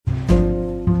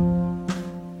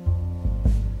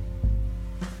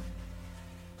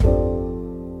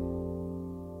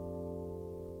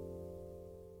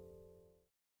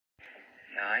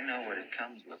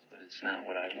It's not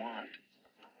what I want.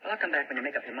 Well, I'll come back when you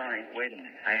make up your mind. Wait a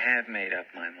minute. I have made up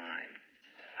my mind.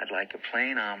 I'd like a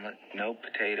plain omelet, no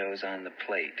potatoes on the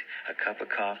plate, a cup of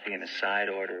coffee, and a side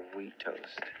order of wheat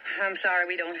toast. I'm sorry,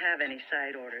 we don't have any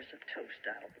side orders of toast.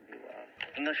 I'll give you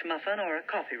English muffin or a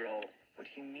coffee roll. What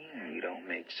do you mean you don't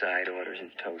make side orders of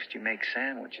toast? You make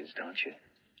sandwiches, don't you?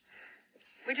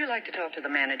 Would you like to talk to the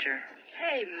manager?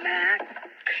 Hey, Mac.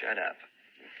 Shut up.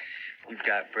 You've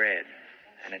got bread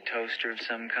and a toaster of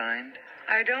some kind?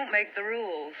 I don't make the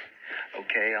rules.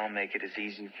 Okay, I'll make it as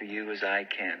easy for you as I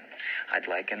can. I'd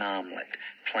like an omelet,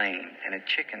 plain, and a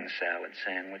chicken salad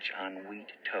sandwich on wheat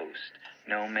toast.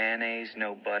 No mayonnaise,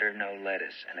 no butter, no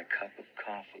lettuce, and a cup of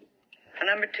coffee. And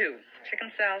number 2,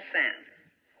 chicken salad sand.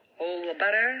 Hold the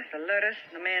butter, the lettuce,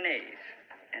 the mayonnaise,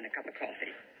 and a cup of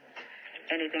coffee.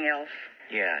 Anything else?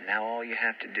 Yeah, now all you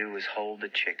have to do is hold the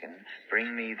chicken,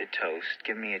 bring me the toast,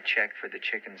 give me a check for the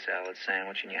chicken salad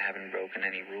sandwich, and you haven't broken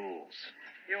any rules.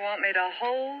 You want me to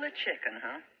hold the chicken,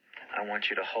 huh? I want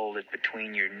you to hold it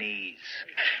between your knees.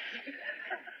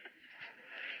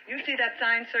 You see that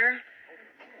sign, sir?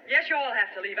 Yes, you all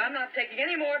have to leave. I'm not taking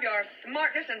any more of your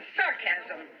smartness and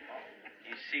sarcasm.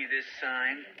 You see this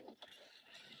sign?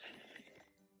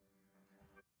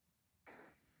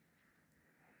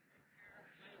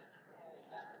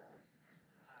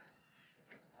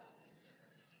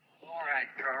 All right,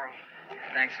 Carl.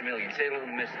 Thanks a million. Say hello to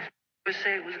Mrs. What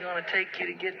say it was going to take you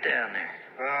to get down there?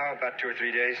 Oh, about 2 or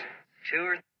 3 days. 2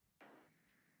 or...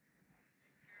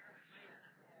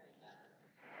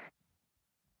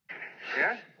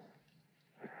 Yeah?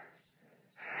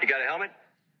 You got a helmet?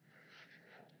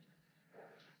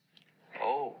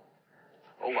 Oh,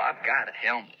 I've got a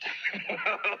helmet.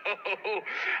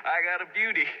 I got a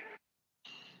beauty.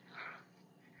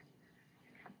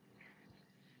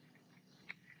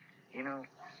 You know,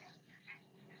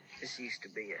 this used to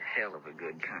be a hell of a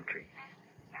good country.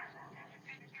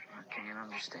 I can't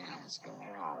understand what's going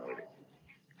wrong with it.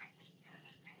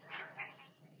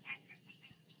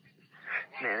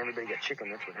 Man, everybody got chicken.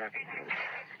 That's what happened.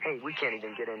 Hey, we can't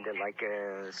even get into, like,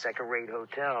 a second-rate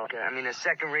hotel. I mean, a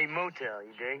second-rate motel,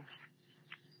 you dig?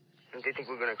 And they think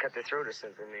we're going to cut their throat or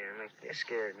something, man. Like, they're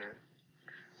scared, man.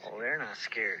 Oh, they're not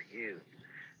scared of you.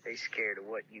 They're scared of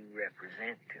what you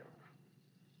represent to them.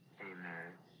 Hey,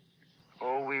 man.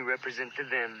 All we represent to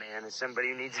them, man, is somebody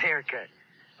who needs a haircut.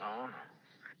 Oh, no.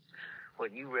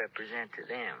 What you represent to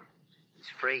them is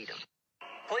freedom.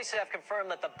 Police have confirmed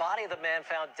that the body of the man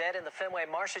found dead in the Fenway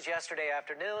marshes yesterday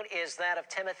afternoon is that of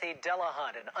Timothy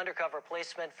Delahunt, an undercover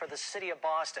policeman for the city of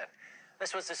Boston.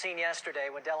 This was the scene yesterday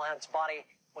when Delahunt's body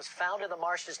was found in the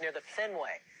marshes near the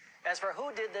Fenway. As for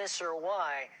who did this or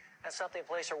why, that's something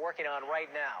police are working on right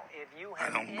now. If you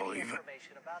have any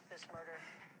information about this murder...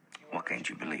 What can't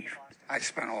you believe? I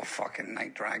spent all fucking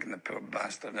night dragging the poor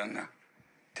bastard in there.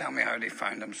 Tell me how they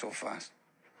found him so fast.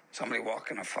 Somebody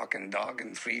walking a fucking dog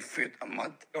in 3 feet of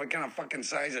mud? What kind of fucking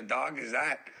size of dog is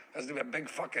that? Has to be a big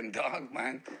fucking dog,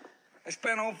 man. I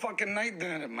spent all fucking night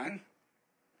doing it, man.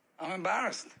 I'm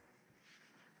embarrassed.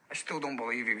 I still don't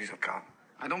believe he was a cop.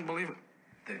 I don't believe it.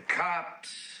 The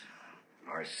cops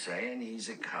are saying he's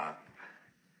a cop,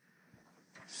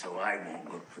 so I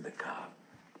won't look for the cop.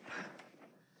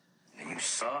 Now, you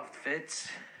soft fits,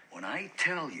 when I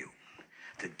tell you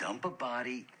to dump a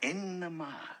body in the marsh,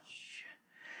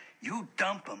 you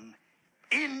dump him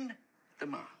in the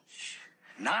marsh.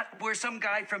 Not where some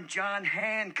guy from John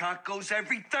Hancock goes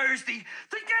every Thursday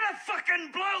to get a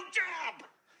fucking blowjob.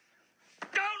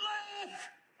 Don't laugh.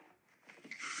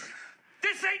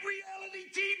 This ain't reality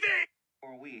TV.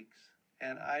 4 weeks,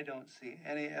 and I don't see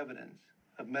any evidence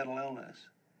of mental illness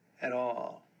at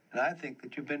all. And I think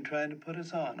that you've been trying to put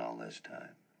us on all this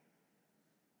time.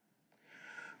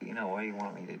 You know, what do you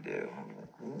want me to do?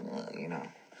 You know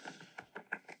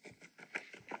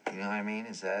what I mean?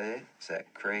 Is that it? Is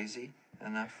that crazy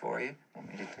enough for you? Want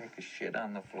me to take a shit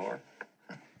on the floor?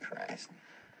 Christ.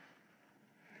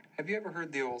 Have you ever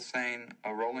heard the old saying,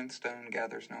 a rolling stone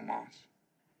gathers no moss?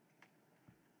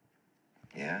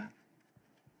 Yeah?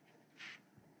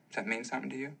 Does that mean something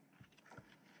to you?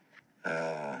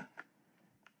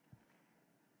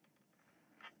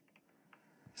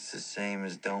 It's the same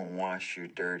as don't wash your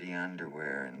dirty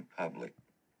underwear in public.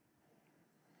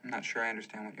 I'm not sure I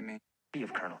understand what you mean.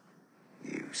 Colonel.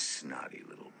 You snotty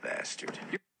little bastard.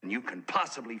 You can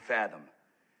possibly fathom.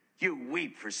 You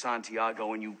weep for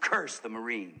Santiago and you curse the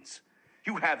Marines.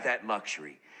 You have that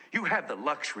luxury. You have the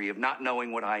luxury of not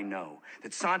knowing what I know,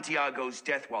 that Santiago's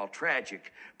death, while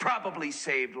tragic, probably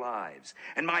saved lives.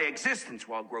 And my existence,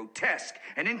 while grotesque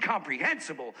and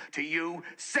incomprehensible to you,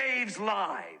 saves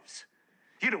lives.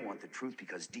 You don't want the truth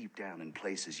because deep down in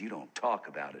places you don't talk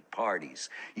about at parties,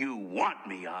 you want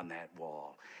me on that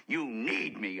wall. You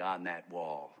need me on that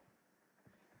wall.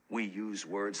 We use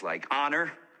words like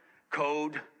honor,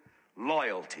 code,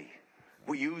 loyalty.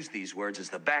 We use these words as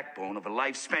the backbone of a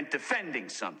life spent defending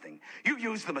something. You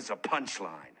use them as a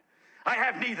punchline. I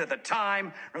have neither the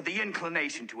time nor the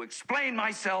inclination to explain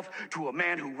myself to a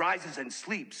man who rises and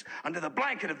sleeps under the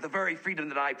blanket of the very freedom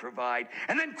that I provide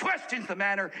and then questions the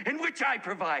manner in which I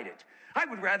provide it. I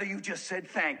would rather you just said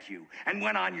thank you and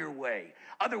went on your way.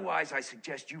 Otherwise, I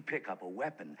suggest you pick up a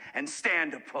weapon and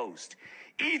stand a post.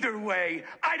 Either way,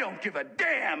 I don't give a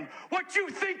damn what you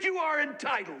think you are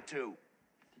entitled to.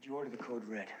 Did you order the code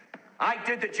red? I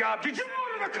did the job. Did you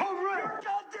order the code red? You're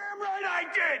goddamn right I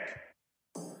did.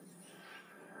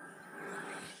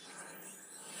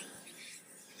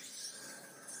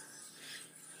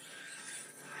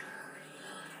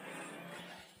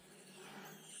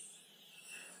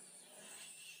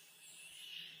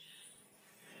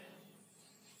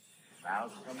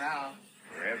 Mouse, come out,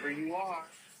 wherever you are.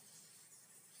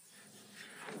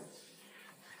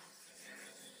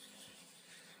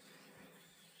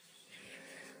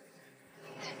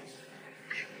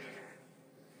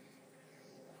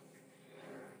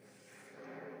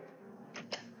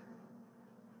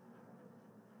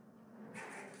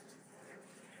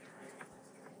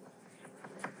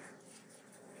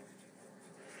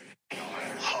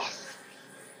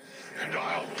 And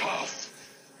I'll puff,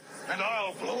 and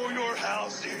I'll blow your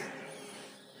house in.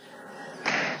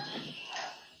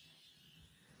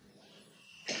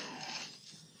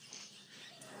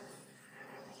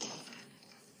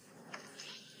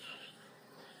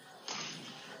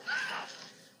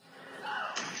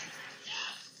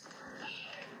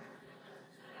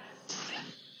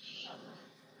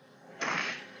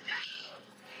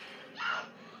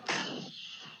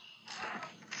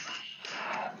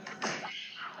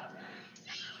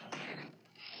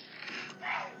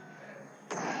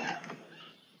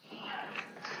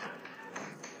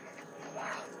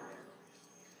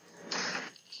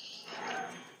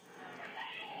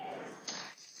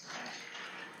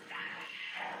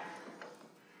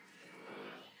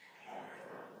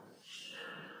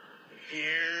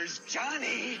 Here's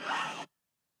Johnny. As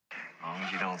long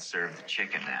as you don't serve the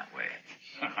chicken that way.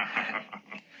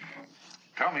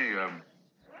 Tell me,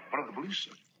 what are the police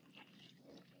say?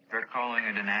 They're calling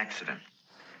it an accident.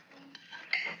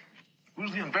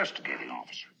 Who's the investigating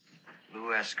officer?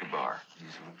 Lou Escobar.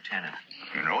 He's a lieutenant.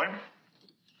 You know him?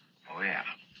 Oh, yeah.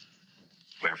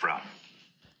 Where from?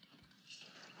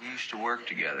 We used to work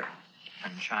together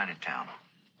in Chinatown.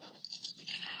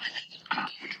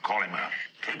 Would you call him a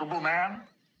capable man?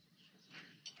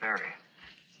 Very.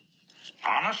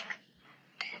 Honest?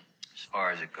 As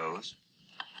far as it goes.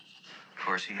 Of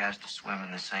course, he has to swim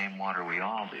in the same water we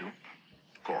all do.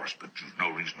 Of course, but you've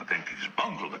no reason to think he's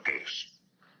bungled the case.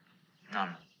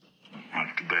 None.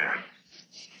 Not too bad.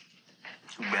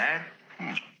 Too bad?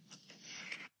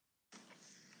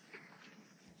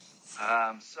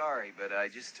 I'm sorry, but I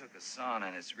just took a sauna,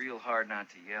 and it's real hard not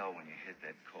to yell when you hit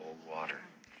that cold water.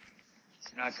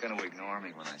 You're not going to ignore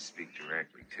me when I speak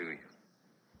directly to you.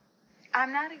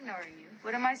 I'm not ignoring you.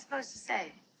 What am I supposed to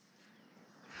say?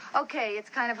 Okay, it's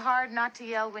kind of hard not to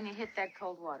yell when you hit that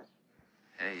cold water.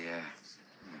 Hey,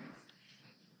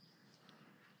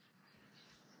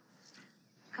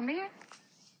 Come here.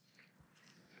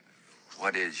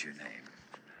 what is your name?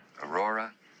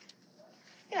 Aurora?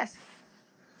 Yes.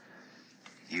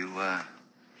 You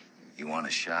want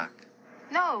a shot?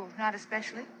 No, not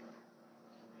especially.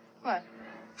 What?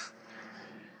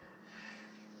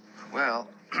 Well,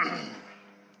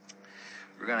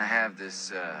 we're gonna have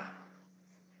this,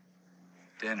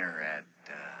 dinner at,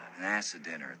 NASA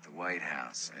dinner at the White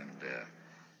House, and,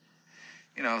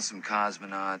 some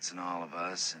cosmonauts and all of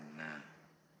us, and,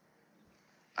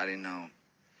 I didn't know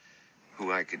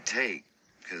who I could take,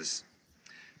 because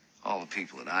all the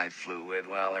people that I flew with,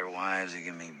 well, their wives would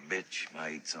give me bitch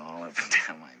bites all up and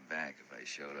down my back if I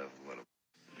showed up with a...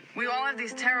 We all have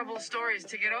these terrible stories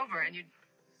to get over, and you...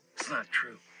 It's not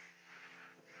true.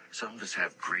 Some of us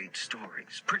have great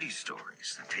stories, pretty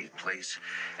stories that take place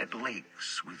at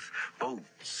lakes with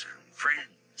boats and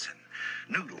friends and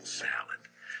noodle salad.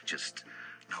 Just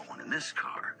no one in this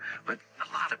car, but a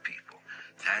lot of people.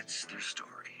 That's their story.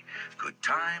 Good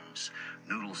times,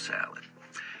 noodle salad.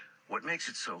 What makes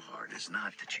it so hard is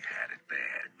not that you had it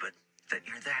bad, but that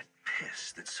you're that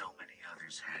pissed that so many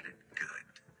others had it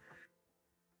good.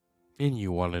 And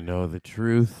you want to know the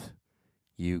truth?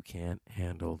 You can't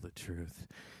handle the truth.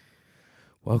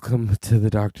 Welcome to the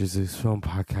Dr. Zeus Film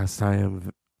Podcast.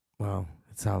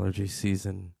 It's allergy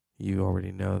season. You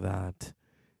already know that.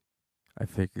 I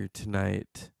figured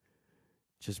tonight,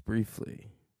 just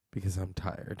briefly, because I'm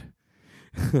tired,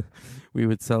 we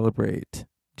would celebrate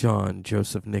John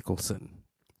Joseph Nicholson,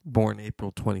 born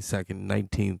April 22nd,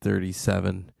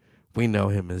 1937. We know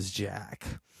him as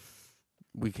Jack.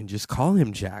 We can just call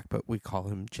him Jack, but we call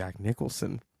him Jack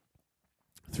Nicholson.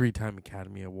 3-time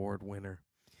Academy Award winner,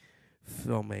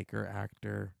 filmmaker,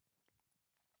 actor,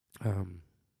 an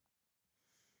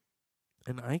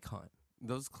icon.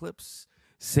 Those clips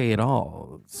say it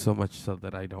all, so much so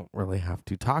that I don't really have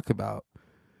to talk about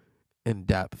in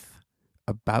depth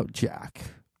about Jack,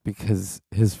 because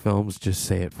his films just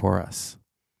say it for us.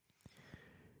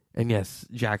 And yes,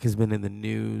 Jack has been in the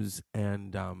news,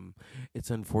 and it's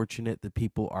unfortunate that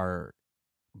people are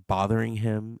bothering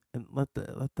him. And let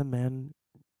the man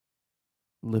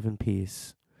live in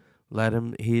peace. Let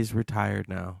him. He's retired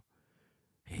now.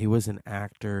 He was an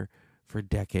actor for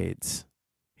decades.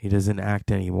 He doesn't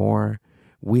act anymore.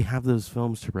 We have those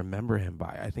films to remember him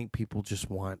by. I think people just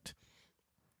want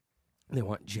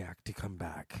Jack to come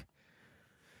back.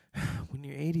 When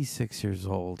you're 86 years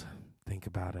old, think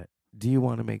about it. Do you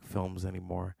want to make films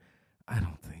anymore? I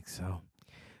don't think so.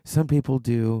 Some people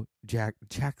do.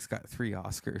 Jack's got 3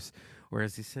 Oscars,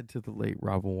 whereas he said to the late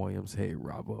Robin Williams, "Hey,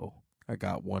 Robbo, I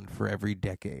got one for every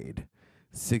decade.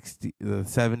 The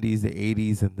 70s, the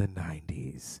 80s, and the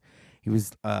 90s. He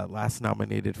was last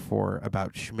nominated for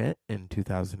About Schmidt in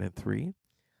 2003.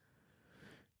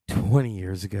 20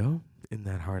 years ago. Isn't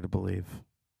that hard to believe?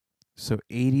 So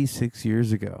 86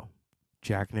 years ago,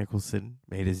 Jack Nicholson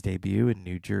made his debut in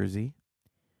New Jersey.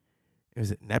 Was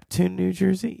it Neptune, New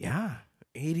Jersey? Yeah.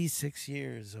 86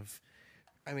 years of,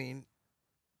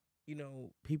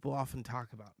 people often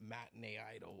talk about matinee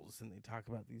idols, and they talk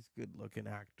about these good-looking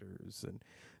actors and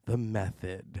the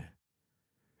method.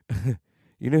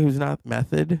 You know who's not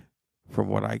method, from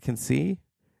what I can see?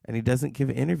 And he doesn't give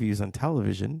interviews on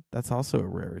television. That's also a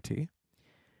rarity.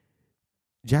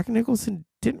 Jack Nicholson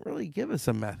didn't really give us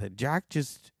a method. Jack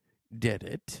just did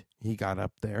it. He got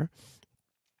up there.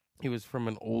 He was from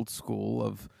an old school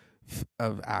of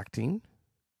acting.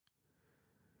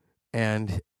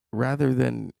 And rather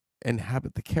than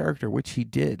inhabit the character, which he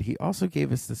did, he also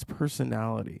gave us this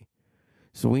personality.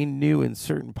 So we knew in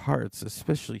certain parts,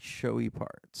 especially showy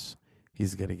parts,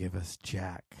 he's going to give us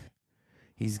Jack.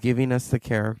 He's giving us the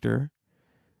character,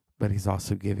 but he's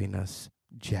also giving us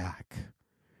Jack.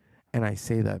 And I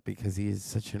say that because he is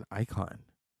such an icon.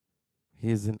 He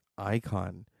is an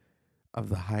icon of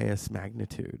the highest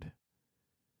magnitude.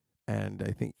 And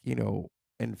I think,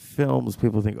 in films,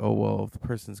 people think, oh, well, if the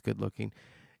person's good looking.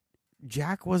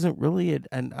 Jack wasn't really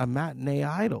a matinee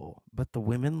idol, but the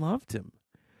women loved him.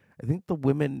 I think the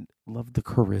women loved the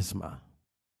charisma.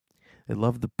 They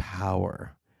loved the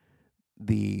power,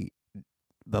 the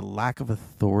lack of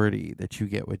authority that you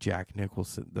get with Jack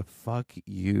Nicholson, the fuck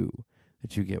you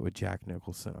that you get with Jack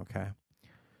Nicholson, okay?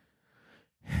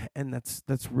 And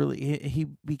that's really, he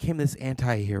became this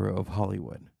anti-hero of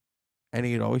Hollywood. And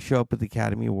he'd always show up at the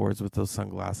Academy Awards with those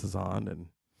sunglasses on, and,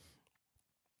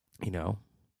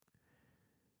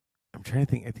 I'm trying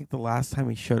to think. I think the last time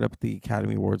he showed up at the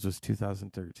Academy Awards was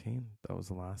 2013. That was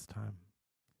the last time.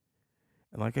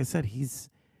 And like I said, he's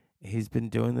been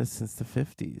doing this since the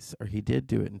 50s, or he did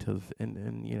do it until,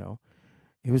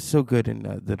 he was so good in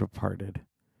The Departed.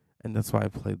 And that's why I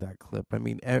played that clip.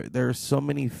 There are so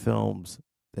many films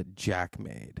that Jack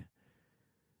made.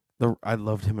 I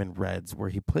loved him in Reds, where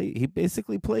he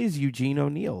basically plays Eugene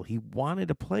O'Neill. He wanted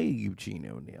to play Eugene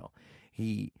O'Neill.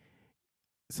 He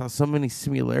saw so many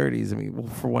similarities.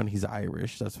 For one, he's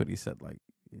Irish. That's what he said, like,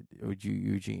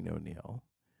 Eugene O'Neill.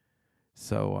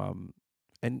 So,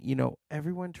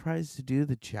 everyone tries to do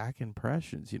the Jack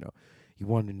impressions. You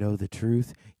want to know the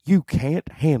truth? You can't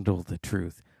handle the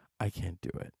truth. I can't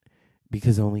do it,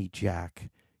 because only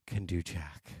Jack can do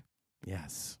Jack.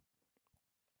 Yes.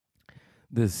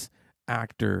 This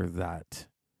actor that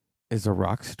is a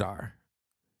rock star.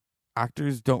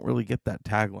 Actors don't really get that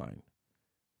tagline.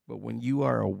 But when you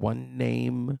are a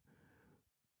one-name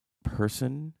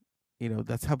person,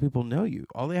 that's how people know you.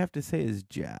 All they have to say is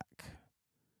Jack.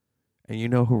 And you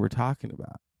know who we're talking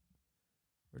about.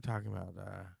 We're talking about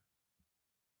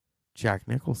Jack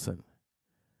Nicholson.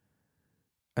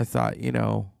 I thought,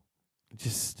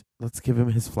 just let's give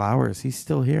him his flowers. He's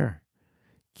still here.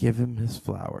 Give him his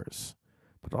flowers.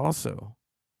 But also,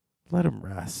 let him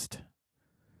rest.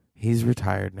 He's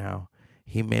retired now.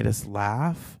 He made us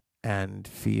laugh and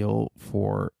feel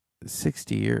for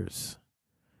 60 years.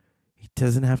 He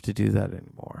doesn't have to do that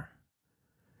anymore.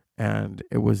 And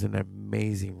it was an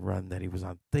amazing run that he was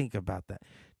on. Think about that.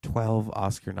 12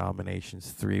 Oscar nominations,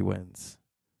 3 wins.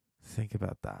 Think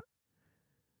about that.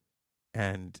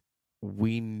 And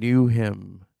we knew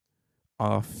him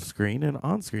off screen and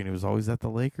on screen. He was always at the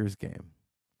Lakers game.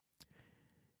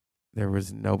 There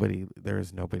was nobody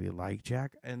like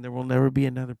Jack, and there will never be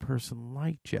another person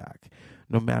like Jack,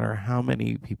 no matter how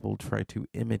many people try to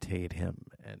imitate him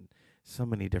and so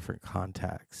many different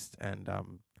contexts. And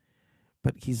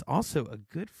but he's also a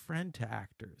good friend to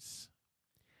actors.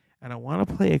 And I want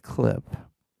to play a clip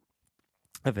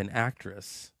of an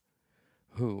actress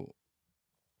who,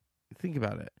 think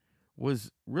about it,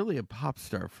 was really a pop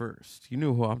star first. You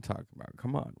know who I'm talking about.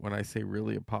 Come on, when I say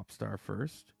really a pop star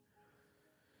first.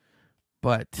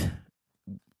 But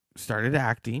started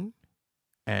acting,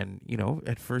 and, you know,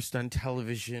 at first on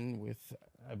television with,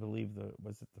 I believe,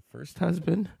 was it The First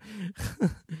Husband?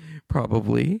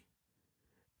 Probably.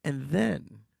 And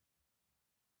then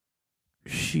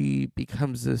she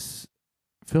becomes this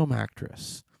film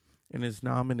actress and is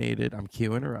nominated, I'm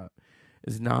queuing her up,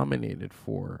 is nominated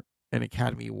for an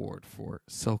Academy Award for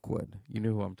Silkwood. You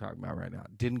know who I'm talking about right now.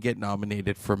 Didn't get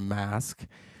nominated for Mask,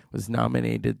 was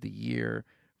nominated the year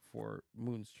for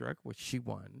Moonstruck, which she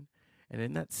won. And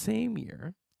in that same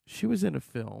year, she was in a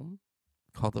film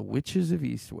called The Witches of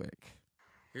Eastwick.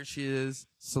 Here she is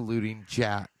saluting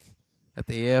Jack at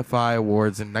the AFI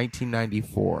Awards in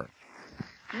 1994.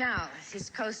 Now, his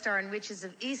co-star in Witches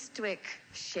of Eastwick,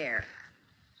 Cher.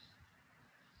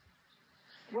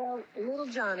 Well, little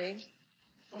Johnny,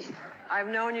 I've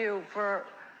known you for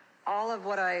all of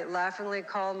what I laughingly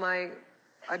call my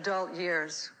adult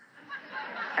years.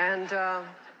 And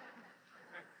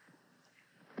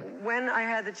when I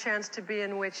had the chance to be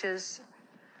in Witches,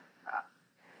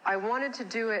 I wanted to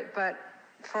do it, but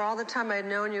for all the time I'd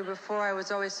known you before, I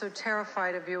was always so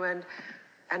terrified of you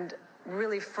and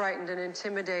really frightened and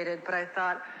intimidated. But I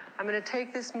thought, I'm going to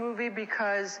take this movie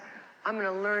because I'm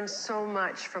going to learn so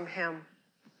much from him.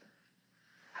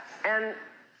 And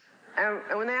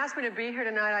when they asked me to be here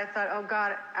tonight, I thought, oh,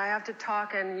 God, I have to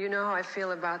talk, and you know how I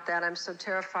feel about that. I'm so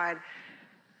terrified.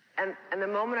 And the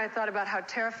moment I thought about how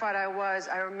terrified I was,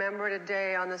 I remembered a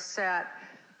day on the set.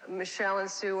 Michelle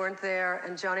and Sue weren't there,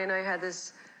 and Johnny and I had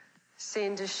this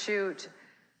scene to shoot.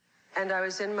 And I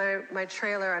was in my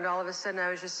trailer, and all of a sudden I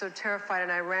was just so terrified,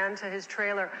 and I ran to his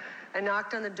trailer. I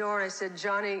knocked on the door, and I said,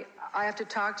 Johnny, I have to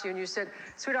talk to you. And you said,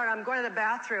 sweetheart, I'm going to the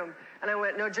bathroom. And I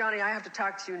went, no, Johnny, I have to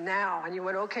talk to you now. And you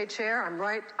went, okay, Chair, I'm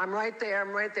right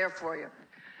there for you.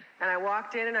 And I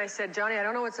walked in and I said, Johnny, I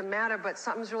don't know what's the matter, but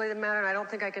something's really the matter, and I don't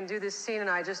think I can do this scene, and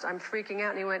I'm freaking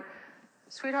out. And he went,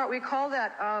 sweetheart, we call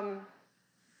that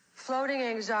floating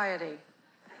anxiety.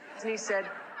 And he said,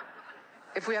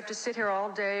 if we have to sit here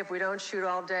all day, if we don't shoot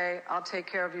all day, I'll take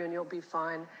care of you and you'll be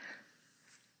fine.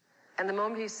 And the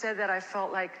moment he said that, I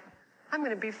felt like, I'm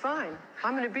going to be fine.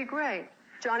 I'm going to be great.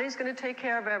 Johnny's going to take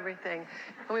care of everything.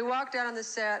 And we walked out on the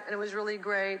set, and it was really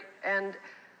great. And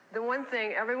the one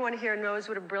thing, everyone here knows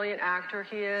what a brilliant actor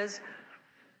he is.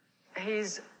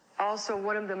 He's also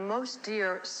one of the most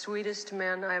dear, sweetest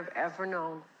men I've ever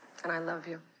known. And I love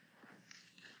you.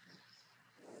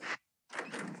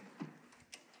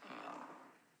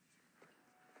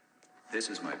 This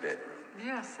is my bedroom.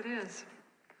 Yes, it is.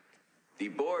 The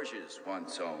Borgias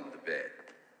once owned the bed.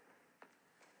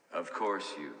 Of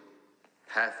course, you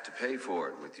have to pay for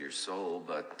it with your soul,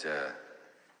 but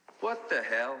what the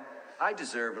hell? I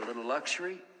deserve a little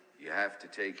luxury. You have to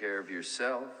take care of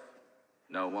yourself.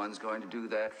 No one's going to do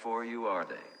that for you, are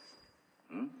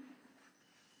they? Hmm?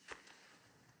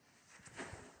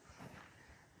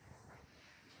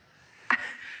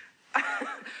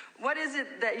 What is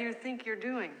it that you think you're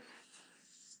doing?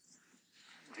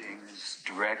 Being as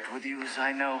direct with you as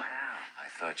I know how. I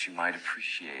thought you might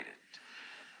appreciate it.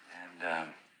 And,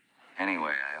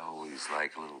 anyway, I always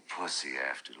like a little pussy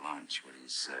after lunch. What do you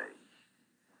say?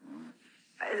 Hmm?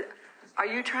 Are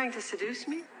you trying to seduce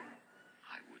me?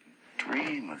 I wouldn't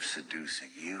dream of seducing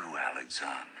you,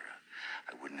 Alexandra.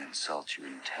 I wouldn't insult your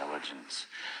intelligence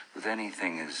with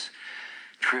anything as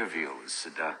trivial as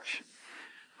seduction.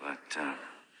 But, I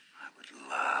would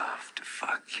love to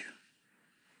fuck you.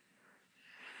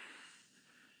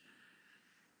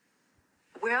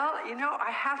 Well, you know, I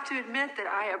have to admit that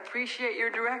I appreciate your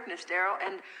directness, Daryl,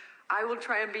 and I will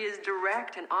try and be as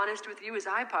direct and honest with you as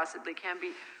I possibly can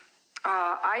be.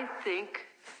 I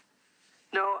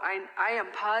am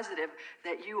positive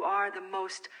that you are the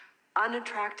most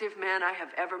unattractive man I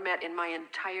have ever met in my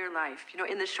entire life. You know,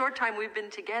 in the short time we've been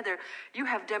together, you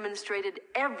have demonstrated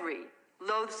every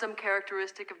loathsome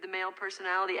characteristic of the male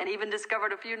personality and even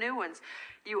discovered a few new ones.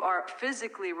 You are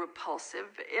physically repulsive,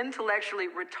 intellectually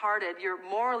retarded, you're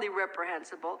morally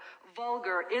reprehensible,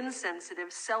 vulgar,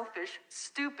 insensitive, selfish,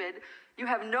 stupid. You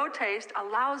have no taste, a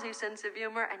lousy sense of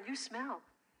humor, and you smell.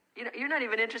 You're not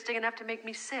even interesting enough to make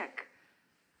me sick.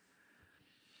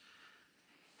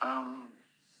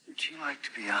 Would you like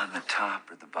to be on the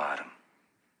top or the bottom?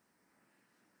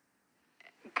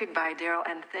 Goodbye, Daryl,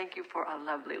 and thank you for a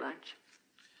lovely lunch.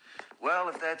 Well,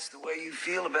 if that's the way you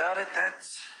feel about it,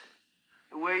 that's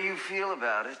the way you feel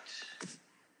about it.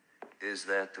 Is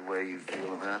that the way you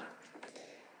feel about it?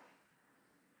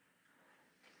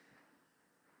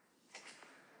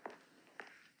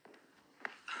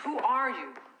 Who are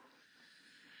you?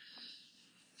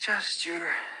 Just your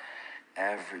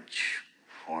average,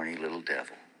 horny little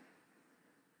devil.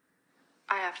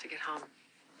 I have to get home.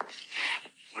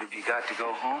 What have you got to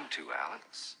go home to,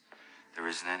 Alex? There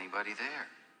isn't anybody there,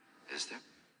 is there?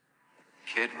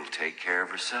 Kid will take care of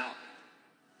herself.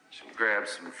 She'll grab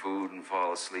some food and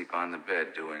fall asleep on the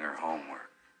bed doing her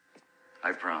homework.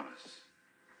 I promise.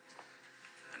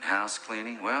 And house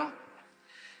cleaning, well,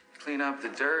 clean up the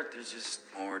dirt. There's just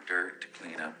more dirt to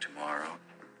clean up tomorrow.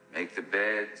 Make the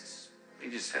beds. They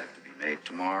just have to be made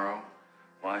tomorrow.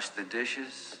 Wash the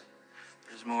dishes.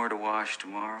 There's more to wash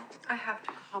tomorrow. I have to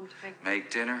go home to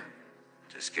Make dinner.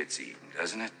 Just gets eaten,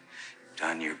 doesn't it? You've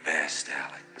done your best,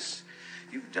 Alex.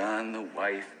 You've done the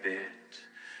wife bit,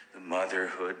 the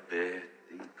motherhood bit,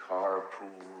 the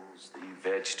carpools, the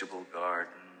vegetable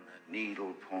garden, the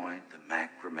needlepoint, the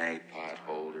macrame pot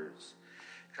holders,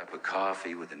 a cup of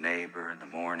coffee with a neighbor in the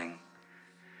morning,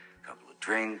 a couple of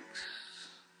drinks,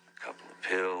 a couple of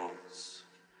pills,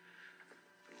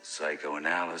 a little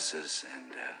psychoanalysis,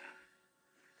 and,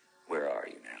 where are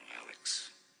you now,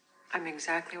 Alex? I'm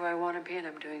exactly where I want to be, and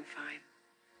I'm doing fine.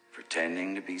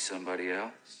 Pretending to be somebody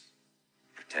else?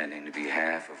 Pretending to be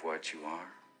half of what you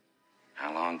are?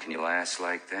 How long can you last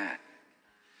like that?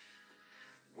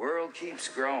 The world keeps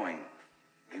growing.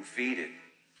 You feed it.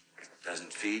 It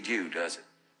doesn't feed you, does it?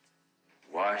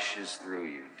 Washes through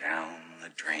you, down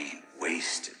the drain,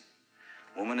 wasted.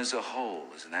 Woman as a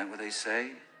whole, isn't that what they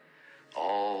say?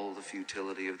 All the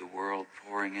futility of the world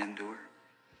pouring into her?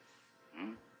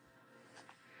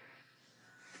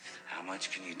 How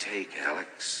much can you take,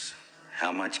 Alex?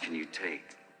 How much can you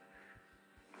take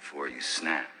before you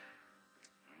snap?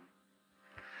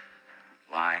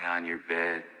 Lying on your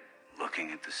bed,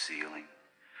 looking at the ceiling,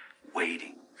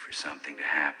 waiting for something to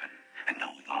happen, and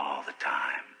knowing all the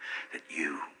time that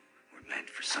you were meant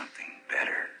for something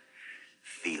better,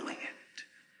 feeling it,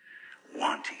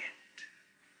 wanting it.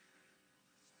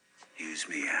 Use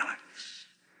me, Alex.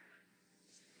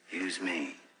 Use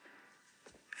me.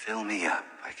 Fill me up.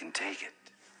 I can take it.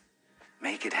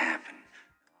 Make it happen.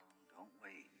 Don't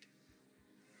wait.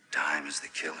 Time is the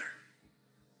killer.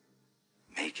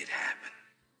 Make it happen.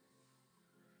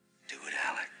 Do it,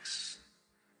 Alex.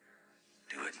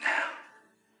 Do it now.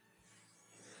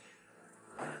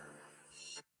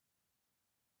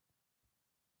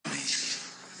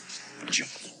 Jump.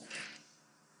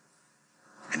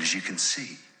 And as you can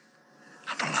see,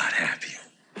 I'm a lot happier.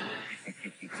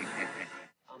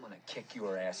 I'm gonna kick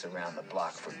your ass around the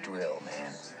block for drill,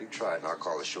 man. You try it, and I'll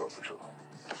call the shore patrol.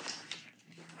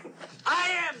 I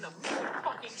am the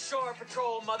fucking shore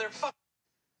patrol, motherfucker.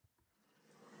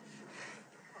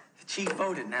 The chief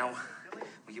voted. Now,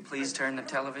 will you please turn the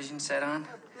television set on?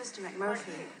 Mr.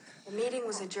 McMurphy, the meeting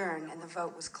was adjourned and the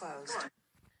vote was closed.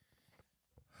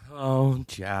 Oh,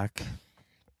 Jack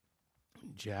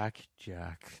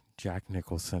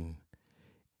Nicholson.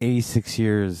 86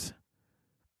 years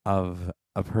of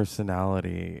a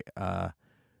personality, a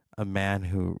man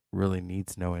who really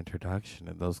needs no introduction,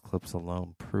 and those clips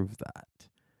alone prove that.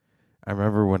 I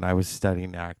remember when I was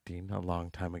studying acting a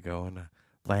long time ago in a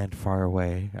land far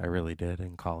away, I really did,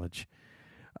 in college,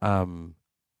 and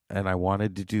I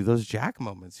wanted to do those Jack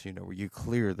moments, where you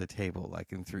clear the table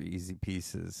like in 3 easy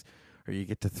pieces, or you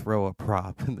get to throw a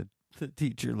prop, and the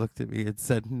teacher looked at me and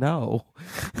said, no,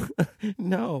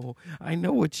 no, I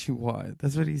know what you want.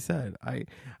 That's what he said. I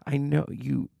know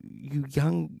you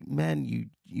young men,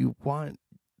 you want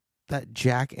that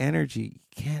Jack energy.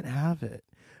 You can't have it.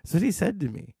 That's what he said to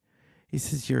me. He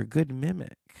says, you're a good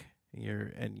mimic.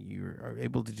 You are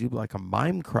able to do like a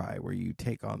mime cry where you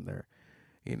take on their,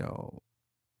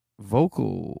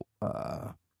 vocal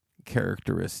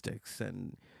characteristics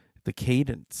and the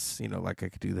cadence, like I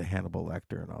could do the Hannibal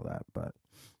Lecter and all that, but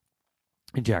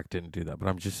Jack didn't do that. But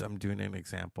I'm doing an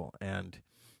example, and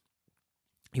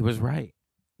he was right.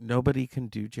 Nobody can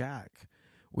do Jack.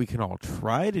 We can all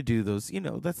try to do those,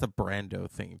 that's a Brando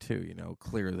thing too,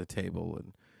 clear the table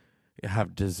and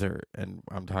have dessert. And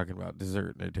I'm talking about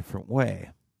dessert in a different way.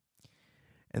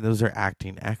 And those are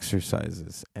acting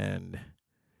exercises, and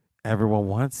everyone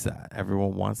wants that.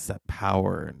 Everyone wants that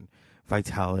power and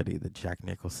vitality that Jack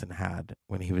Nicholson had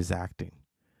when he was acting.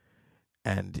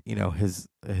 And, his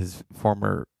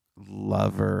former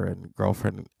lover and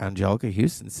girlfriend, Angelica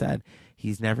Houston, said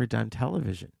he's never done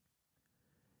television.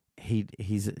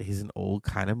 He's an old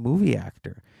kind of movie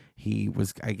actor. He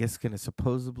was, I guess, going to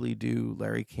supposedly do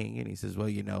Larry King, and he says, well,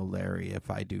 Larry,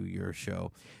 if I do your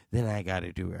show, then I got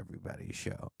to do everybody's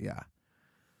show. Yeah.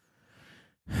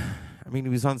 I mean, he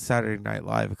was on Saturday Night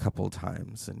Live a couple of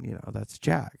times, and, that's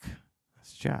Jack.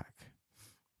 That's Jack.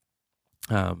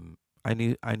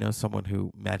 I know someone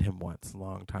who met him once a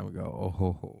long time ago. Oh,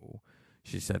 ho, ho.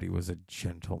 She said he was a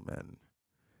gentleman.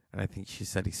 And I think she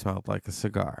said he smelled like a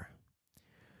cigar.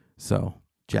 So,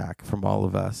 Jack, from all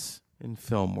of us in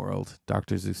Film World,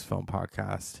 Dr. Zeus Film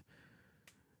Podcast,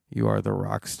 you are the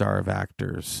rock star of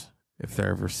actors, if there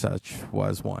ever such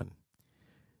was one.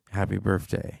 Happy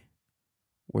birthday.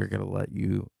 We're going to let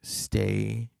you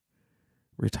stay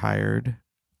retired.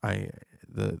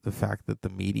 The fact that the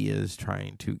media is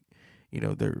trying to,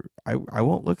 I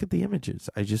won't look at the images.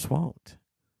 I just won't.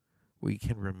 We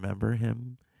can remember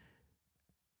him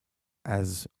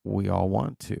as we all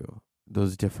want to.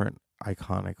 Those different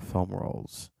iconic film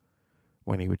roles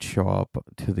when he would show up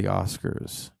to the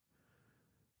Oscars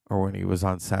or when he was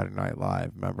on Saturday Night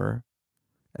Live, remember?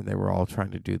 And they were all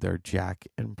trying to do their Jack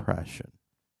impression.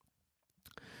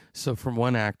 So from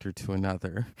one actor to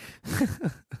another,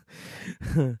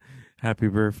 happy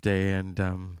birthday. And,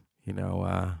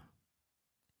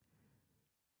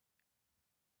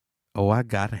 oh, I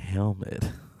got a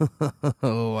helmet.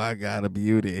 Oh, I got a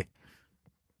beauty.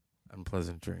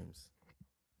 Unpleasant dreams.